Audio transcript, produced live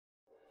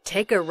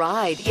Take a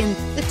ride in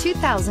the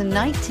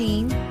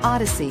 2019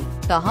 Odyssey.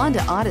 The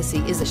Honda Odyssey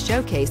is a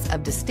showcase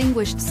of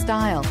distinguished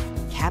style,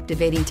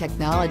 captivating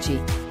technology,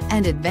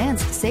 and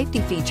advanced safety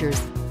features.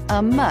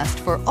 A must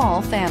for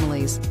all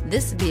families.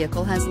 This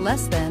vehicle has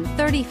less than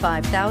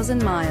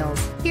 35,000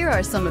 miles. Here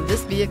are some of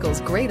this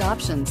vehicle's great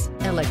options: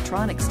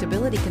 electronic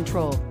stability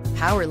control,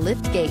 power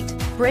lift gate,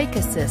 brake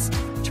assist,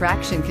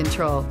 traction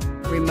control,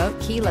 remote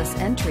keyless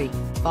entry,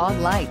 fog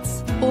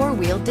lights,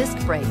 four-wheel disc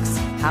brakes,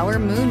 power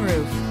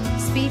moonroof,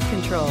 speed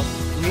control,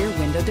 rear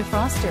window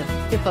defroster.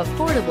 If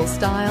affordable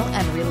style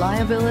and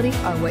reliability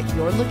are what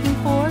you're looking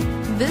for,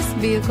 this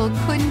vehicle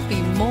couldn't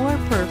be more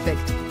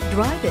perfect.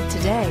 Drive it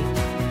today.